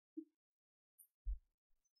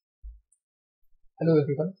Hello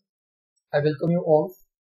everyone, I welcome you all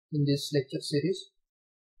in this lecture series.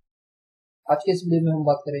 आज के इस video में हम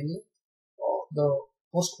बात करेंगे the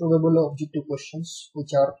most probable objective questions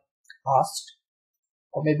which are asked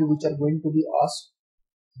or maybe which are going to be asked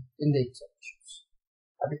in the examinations.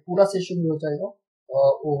 अभी पूरा session जो हो जाएगा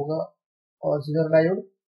वो होगा zener diode,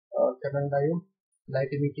 tunnel diode,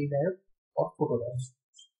 light emitting diode और photodiode.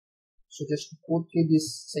 So just to go through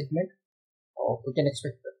this segment, we can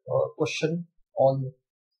expect a question on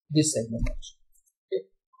this segment also. Okay,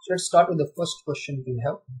 so let's start with the first question we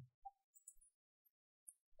have,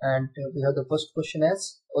 and we have the first question as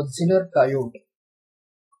a zener diode.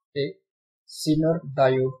 Okay, zener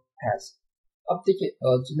diode has. अब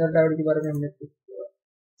देखिए zener diode के बारे में हमने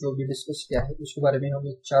जो भी discuss किया है उसके बारे में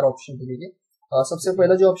हमें चार ऑप्शन मिलेंगे. सबसे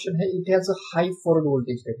पहला जो ऑप्शन है, it has a high forward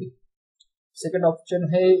voltage rating. Second option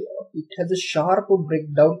है, it has a sharp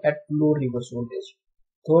breakdown at low reverse voltage.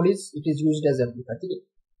 Third is it is used as amplifier. ठीक है,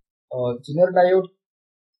 zener diode,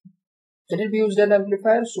 can it be used as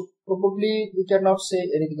amplifier? So probably we cannot say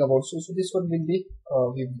anything about. So this one will be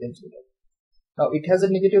given. Now it has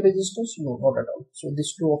a negative resistance? No, not at all. So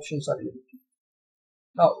these two options are limited.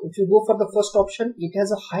 Now if you go for the first option, it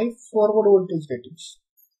has a high forward voltage ratings.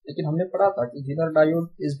 लेकिन हमने पढ़ा था कि zener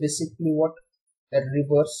diode is basically what? A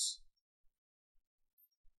reverse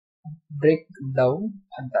breakdown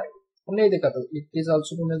diode. हमने देखा था, it is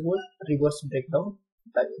also known as what? Reverse breakdown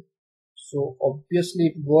diode. So obviously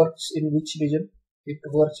it works in which region? It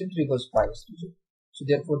works in reverse bias region. So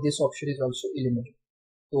therefore this option is also eliminated.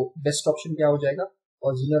 So best option क्या हो जाएगा?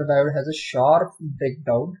 और zener diode has a sharp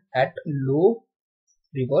breakdown at low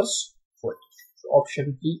reverse voltage. So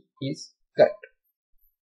option B is correct.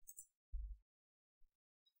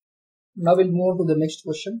 Now we'll move on to the next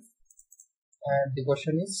question, and the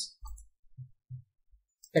question is,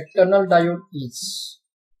 a tunnel diode is.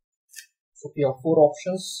 So we have four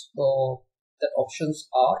options. The options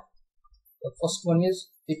are, the first one is,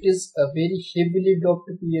 it is a very heavily doped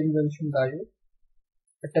PN junction diode.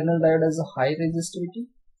 A tunnel diode has a high resistivity.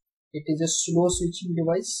 It is a slow switching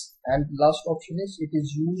device, and last option is, it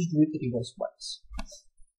is used with reverse bias.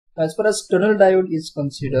 As far as tunnel diode is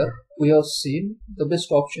considered, we have seen the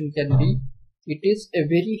best option can be, it is a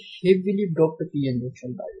very heavily doped PN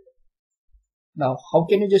junction diode. Now how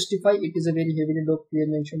can you justify it is a very heavily doped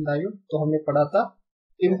PN junction diode? तो हमने पढ़ा था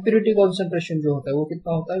impurity concentration जो होता है वो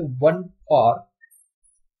कितना होता है, 1 part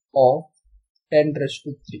of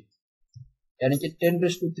 10⁻³ यानी कि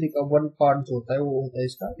 10⁻³ का 1 part जो होता है वो होता है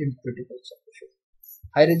इसका impurity concentration.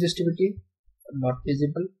 High resistivity not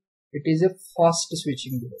visible. It is a fast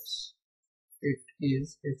switching device. It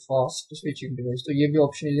is a fast switching device. तो ये भी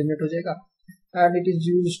option eliminate हो जाएगा. And it is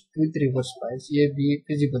used with reverse bias. ये भी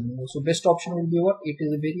feasible नहीं है. So best option will be what? It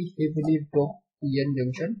is a very heavily doped PN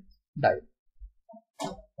junction diode.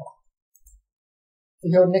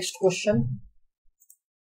 We have next question.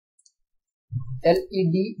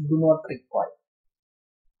 LED do not require.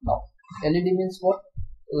 Now LED means what?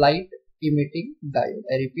 Light emitting diode.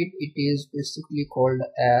 I repeat, it is basically called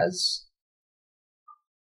as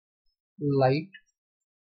light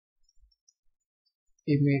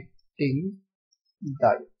emitting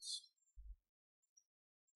diodes.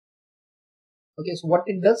 Okay, so what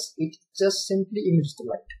it does, it just simply emits the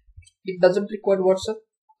light. It doesn't require what, sir?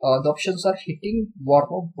 The options are heating,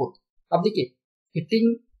 warm up, both. अब देखिए,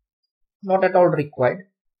 heating not at all required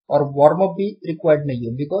और warm up भी required नहीं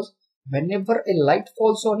है, because whenever a light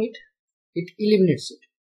falls on it, it eliminates it.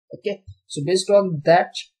 Okay, so based on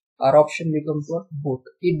that, our option becomes what? Both.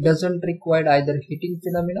 It doesn't require either heating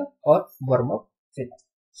phenomena or warm up phenomena.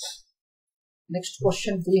 Next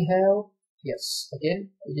question we have, yes, again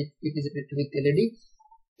it is related with LED.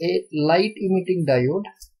 A light emitting diode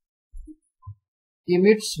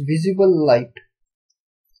emits visible light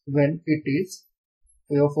when it is,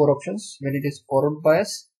 we have four options. When it is forward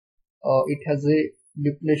bias, it has a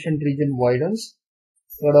depletion region widens.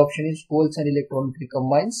 Third option is holes and electrons become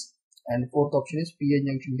MAINS, and fourth option is PN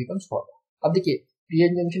junction becomes hot. अब देखिए,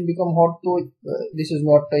 PN junction become hot, तो this is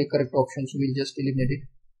not a correct option, so we'll just eliminate it.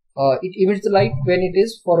 It emits the light when it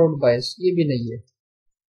is forward bias. ये भी नहीं है,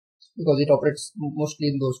 because it operates mostly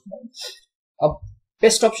in those modes. अब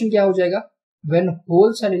best option क्या हो जाएगा? When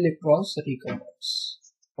holes and electrons recombines.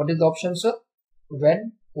 What is the option, sir?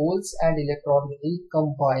 When holes and electrons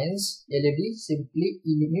recombines, LED simply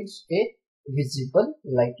emits a visible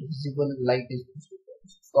light. Visible light is visible.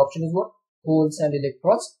 The option is what? Holes and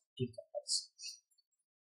electrons recombines.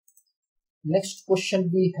 Next question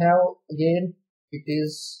we have, again it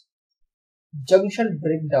is junction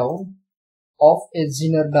breakdown of a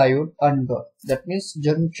zener diode under. That means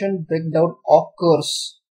junction breakdown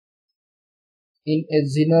occurs in a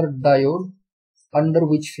Zener diode under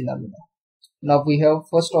which phenomena? Now we have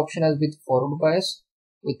first option as with forward bias,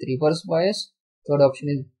 with reverse bias, third option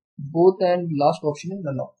is both, and last option is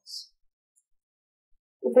none of this.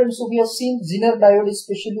 So friends, so we have seen Zener diode is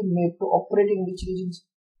specially made to operate in which regions?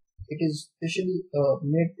 It is specially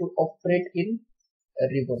made to operate in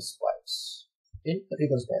reverse bias,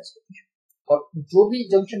 condition. और जो भी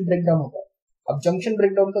junction breakdown होता है, अब junction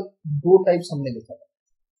breakdown का दो types हमने देखा था.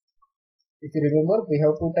 If you remember, we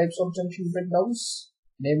have two types of junction breakdowns,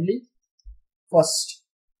 namely first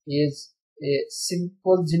is a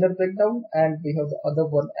simple Zener breakdown and we have the other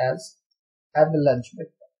one as avalanche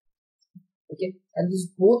breakdown. Okay, and this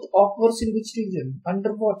both occurs in which region?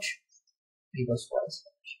 Under what? Reverse bias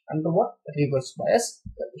condition. Under what? Reverse bias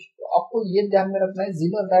condition. तो आपको ये ध्यान में रखना है,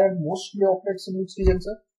 Zener diode mostly operates in which region,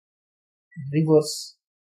 sir? Reverse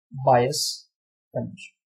bias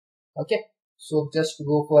condition. Okay, so just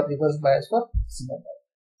go for reverse bias for Zener diode.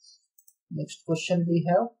 Next question we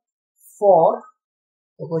have,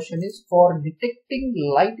 the question is for detecting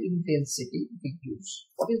light intensity we use.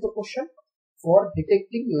 What is the question? For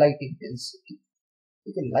detecting light intensity.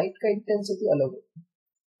 Okay, light का intensity अलग है.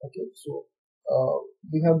 Okay, so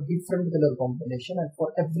we have different color combination, and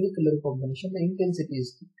for every color combination the intensity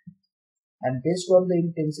is different, and based on the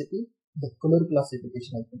intensity the color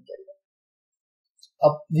classification has been carried out.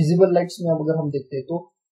 अब visible lights में अगर हम देखते हैं तो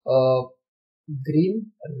green,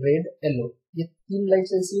 red, yellow, ये तीन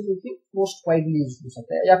lights ऐसी है जो कि मोस्ट वाइडली यूज हो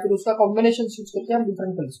सकता है, या फिर उसका कॉम्बिनेशन यूज करके हम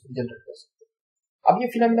डिफरेंट कलर्स को जनरेट कर सकते हैं. अब ये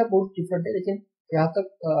फिनोमेना बहुत डिफरेंट है, लेकिन यहाँ तक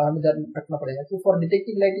हमें ध्यान रखना पड़ेगा कि for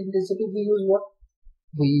detecting light intensity we use what?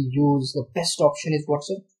 We use the best option is what's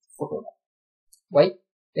a photon. Why?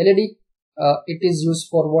 LED, it is used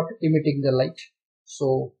for what? Emitting the light. So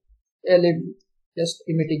LED just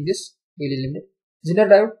emitting this will eliminate. Zener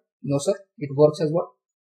diode, no sir, it works as what?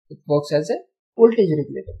 It works as a voltage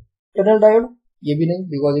regulator. Tunnel diode, ये भी नहीं,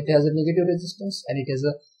 because it has a negative resistance and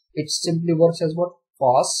it simply works as what?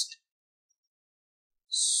 Fast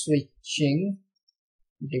switching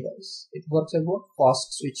device. It works as what?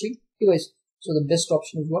 Fast switching device. So the best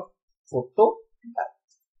option is what? Photo diode.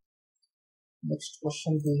 Next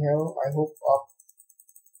question we have, I hope आप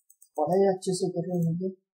पढ़ाई अच्छे से कर रहे होंगे.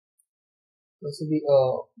 वैसे भी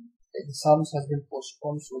exams has been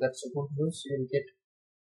postponed, so that's a good news. You will get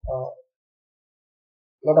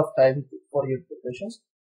lot of time for your preparations.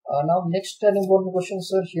 Now next an important question,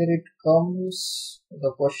 sir. Here it comes.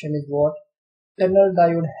 The question is what? Tunnel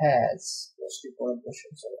diode has. Most important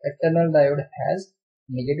question, sir. A tunnel diode has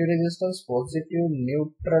negative resistance, positive,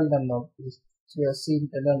 neutral, none of these. So we are seeing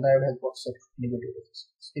tunnel diode has got such negative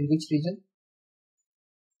resistance. In which region?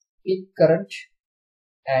 Peak current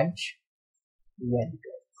and valley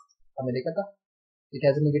current. हमने देखा था. It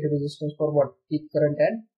has a negative resistance for what? Peak current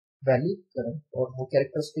and valley current. और वो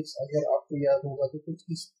characteristics अगर आपको याद होगा तो कुछ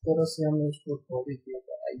इस तरह से हमने उसको ड्रॉ भी किया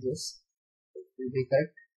था. I guess it will be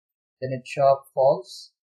correct. Then it sharp falls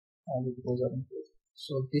and it goes on.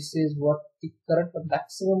 So this is what peak current, the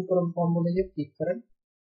maximum current form बोलेंगे peak current,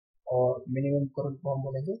 और minimum current फॉर्म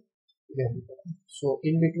बोलेंगे valley current. So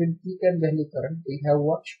in between peak and valley current we have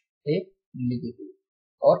what? A negative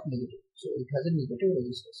or negative. So it has a negative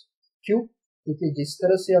resistance. क्यों? क्योंकि जिस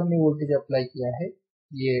तरह से हमने voltage apply किया है,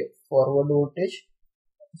 ये फॉरवर्ड वोल्टेज,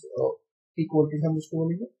 पीक वोल्टेज हम उसको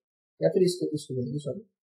बोलेंगे, या फिर इसको बोलेंगे, sorry,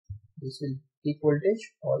 this is peak voltage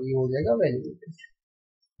और ये हो जाएगा वैल्यू वोल्टेज.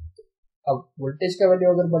 अब वोल्टेज का वैल्यू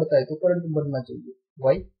अगर बढ़ता है तो करंट बढ़ना चाहिए.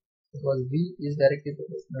 Why? Because V is directly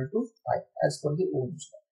proportional to I as per the Ohm's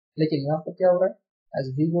law. लेकिन यहाँ पर क्या हो रहा है? As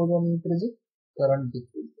V goes on increasing, current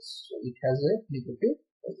decreases, so it has a negative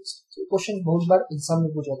resistance. Question बहुत बार एग्जाम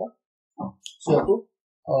में पूछा था, so to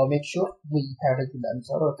make sure we had a good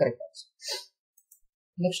answer or correct answer.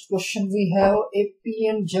 Next question we have, a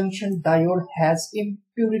PN junction diode has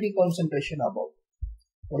impurity concentration above.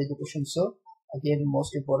 What is the question, sir? Again,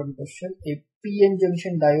 most important question. A PN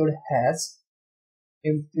junction diode has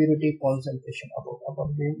impurity concentration above. अब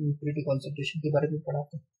हमने impurity concentration के बारे में पढ़ा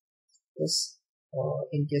था. Yes,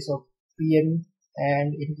 in case of PN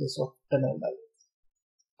and in case of tunnel diode.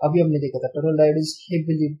 अभी हमने देखा था tunnel diode is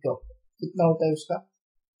heavily doped. कितना होता है उसका?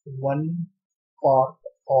 1 part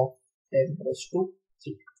of 10 raised to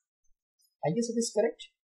 3. I guess it is correct.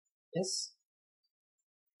 Yes.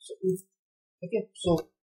 So okay. So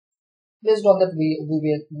based on that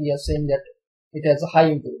we are saying that it has a high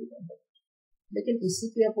impurity content. लेकिन इसी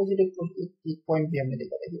के opposite एक point भी हमने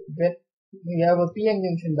देखा था. When we have a PN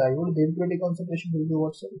junction diode, the impurity concentration will be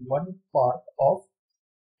what's 1 part of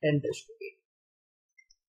 10 raised to 8.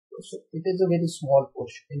 So it is a very small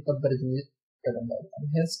portion in comparison with tunnel diode, and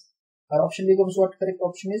hence our option becomes what? Correct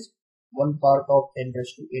option is 1 part of 10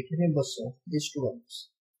 raised to 8. Remember, sir, these two values.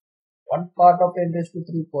 1 part of 10 raised to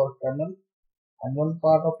 3 for kernel and 1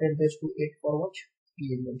 part of 10 raised to 8 for what?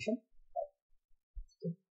 P invention.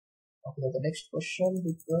 Okay, the next question,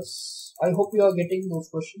 because I hope you are getting those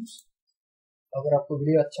questions. अगर आपको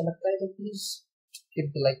video अच्छा लगता है तो please hit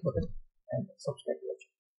the like button and subscribe to the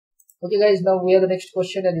channel. Okay guys, now we have the next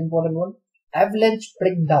question, an important one. Avalanche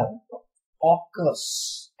breakdown occurs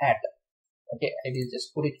at, okay, I will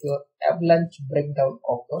just put it here, avalanche breakdown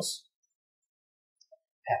occurs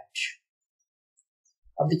at.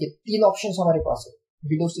 अब देखिए 3 options हमारे पास है,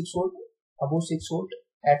 below 6 volt, above 6 volt,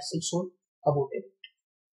 at 6 volt, above 10 volt.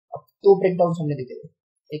 अब 2 breakdown हमने देखे थे,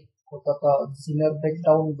 एक होता था जिनर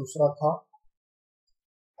ब्रेकडाउन, दूसरा था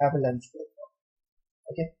avalanche breakdown.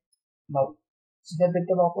 Okay, now zener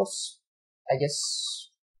breakdown occurs, I guess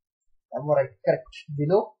I'm right, correct,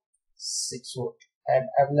 below 6 volt and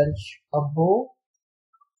avalanche above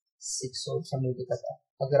 6 volt हमने देखा था.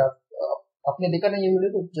 अगर आपने देखा नहीं ये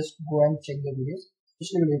वीडियो तो just go and check the videos.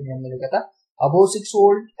 पिछले वीडियो में हमने देखा था above 6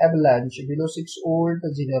 volt avalanche, below 6 volt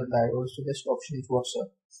zener diode. So best option is what's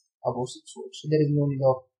above 6 volt. So there is no need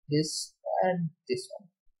of this and this one.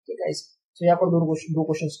 Okay guys, so यहाँ पर दो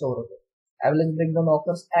questions cover होते हैं. Avalanche breakdown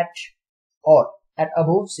occurs at or at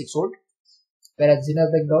above 6 volt, whereas zener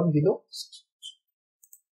breakdown below 6 volt.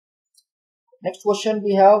 Next question,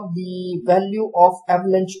 we have the value of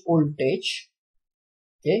avalanche voltage.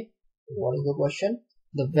 Okay, what is the question?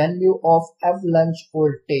 The value of avalanche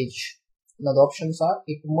voltage. Now the options are: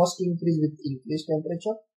 it must increase with increased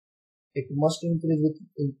temperature, it must increase with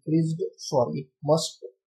increased, sorry, it must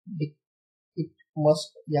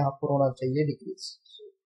यहाँ पर होना चाहिए decrease. So,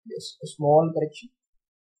 yes, a small correction.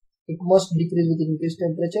 It must decrease with increased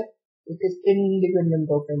temperature. It is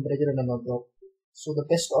independent of temperature and another. So the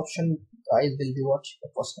best option guys will be what?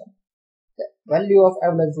 The first one. The value of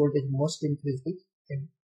avalanche voltage must increase with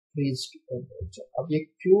increased temperature. अब ये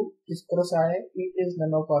Q किस तरह से आया है? It is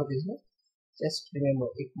none of our business. Just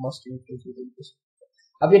remember, it must increase with increased temperature.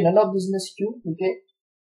 अब ये none of business क्यों? क्योंकि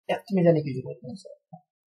डेप्थ में जाने की जरूरत नहीं sir.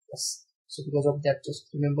 Yes. So because of that,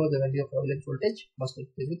 just remember the value of avalanche voltage must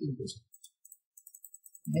increase with increased temperature.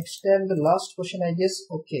 Next and the last question, I guess.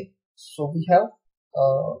 Okay, so we have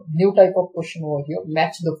new type of question over here.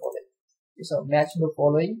 Match the following. So match the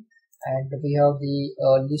following, and we have the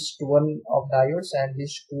list 1 of diodes and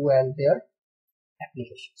list 2 as their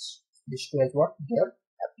applications. List 2 as what? Their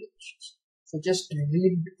applications. So just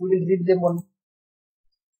read, we will read them one.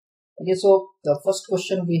 Okay, so the first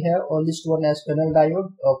question we have on list 1 as tunnel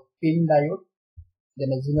diode, pin diode,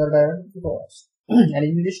 then a zener diode, and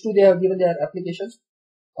in list 2 they have given their applications.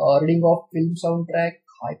 Reading of film soundtrack,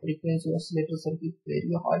 high frequency oscillator circuit, very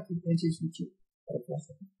high frequency switching.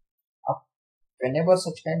 Whenever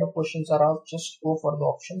such kind of questions are asked, just go for the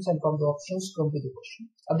options and from the options come to the question.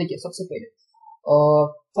 अब देखिए सबसे पहले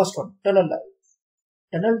first one, tunnel diode.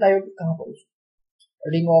 Tunnel diode कहाँ पर?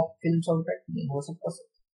 Reading of film soundtrack नहीं हो सकता sir.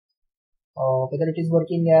 Whether it is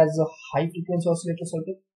working as a high frequency oscillator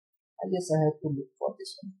circuit, I guess I have to look for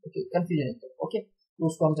this one. Okay, confusion is there. Okay, तो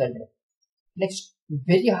उसको हम side में. Next,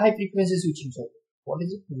 very high frequency switching circuit. What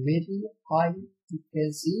is it? Very high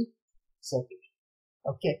frequency circuit.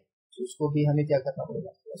 Okay, so उसको भी हमें क्या करना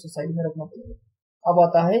पड़ेगा? ऐसे साइड में रखना पड़ेगा. अब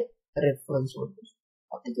आता है रेफरेंस वोल्टेज.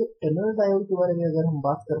 अब देखिए टनल डायोड के बारे में अगर हम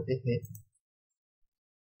बात करते हैं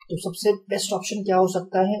तो सबसे बेस्ट ऑप्शन क्या हो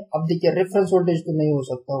सकता है? अब देखिए रेफरेंस वोल्टेज तो नहीं हो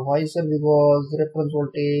सकता. Why sir? Because reference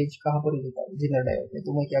voltage कहाँ पर होता है? जेनर डायोड में.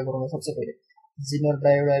 तो मैं क्या करूँगा? सबसे पहले Jenner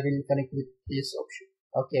diode I will connect with this option.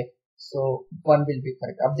 Okay, so 1 will be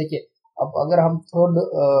correct. अब देखिए, अब अगर हम थर्ड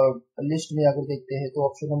लिस्ट में अगर देखते हैं तो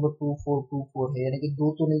ऑप्शन नंबर 2 4 2 4 है, यानी कि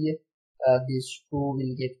 2 तो नहीं है. This 2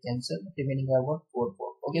 will get cancel, remaining are 4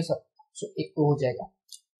 4. Okay sir, सो एक तो हो जाएगा.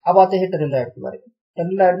 अब आते हैं टनल डायोड के बारे में.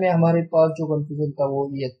 टनल डायोड में हमारे पास जो कंफ्यूजन था वो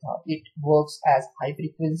ये था, it works as high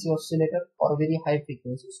frequency oscillator और वेरी हाई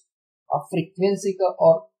फ्रीक्वेंसी. अब फ्रीक्वेंसी का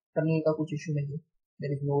और टनल का कुछ इशू नहीं है,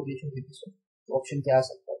 there is no relation with this. तो ऑप्शन क्या आ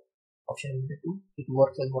सकता है? Option number 2, it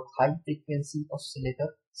works as what? High frequency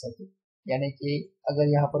oscillator circuit. यानी कि अगर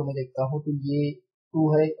यहाँ पर मैं देखता हूँ तो ये 2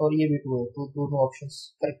 है और ये भी 2 है, तो दोनों ऑप्शंस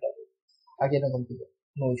करेक्ट आ गए. आगे ना confusion,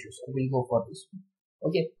 no issues, will go for this.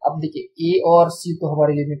 Okay, अब देखिए ए और सी तो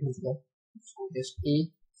हमारे लिमिट हो चुका है. जस्ट ए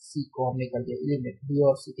सी को हमने कर दिया लिमिट. बी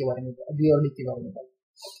और सी के बारे में, बी और डी के बारे में.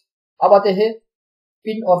 अब आते हैं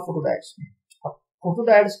पिन और फोटोडायोड्स में. अब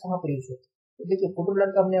फोटोडायोड्स कहाँ पर यूज होते हैं? तो देखिए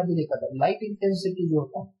फोटोडायोड का हमने अभी देखा था, लाइट इंटेंसिटी जो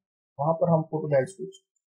होता है वहां पर हम फोटोडायोड्स यूज.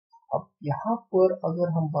 अब यहाँ पर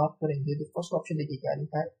अगर हम बात करेंगे तो फर्स्ट ऑप्शन देखिए क्या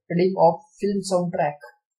लिखा है, reading of film sound track.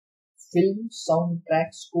 Film sound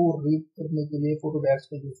tracks को रीड करने के लिए फोटोडायोड्स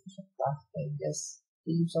का यूज हो सकता है. यस,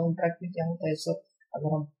 फिल्म साउंड ट्रैक में क्या होता है सर,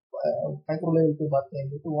 अगर हम माइक्रो लेवल पे बात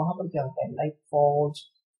करेंगे तो वहां पर क्या होता है, light falls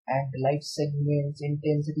and light segments,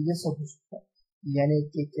 intensity, ये सब हो सकता है, यानी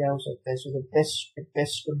कि क्या हो सकता है. So the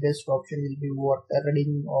best option will be what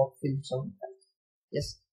reading of film soundtrack. Yes,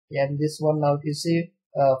 and this one now if you see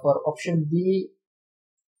for option B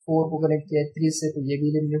 4 को कनेक्ट किया है 3 से तो ये भी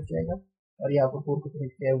एलिमिनेट हो जाएगा, और यहाँ पर 4 को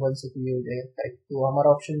कनेक्ट किया है 1 से तो ये हो जाएगा करेक्ट. तो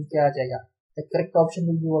हमारा ऑप्शन क्या आ जाएगा, the correct option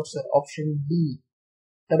will be what sir, option D,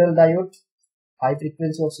 tunnel diode high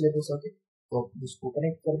frequency oscillator circuit. तो इसको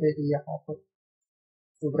कनेक्ट कर देते यहाँ पर,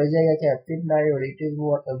 तो रह जाएगा क्या, film diode, it is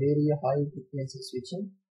what a very high frequency switching.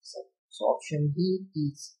 So option D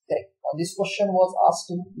is correct. This question was asked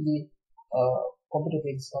in the competitive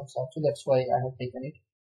exams also, that's why I have taken it.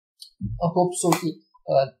 I hope so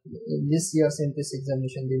this year's MPSC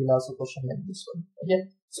examination they will ask a question like this one. Okay,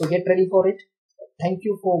 so get ready for it. Thank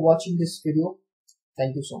you for watching this video.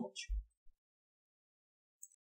 Thank you so much.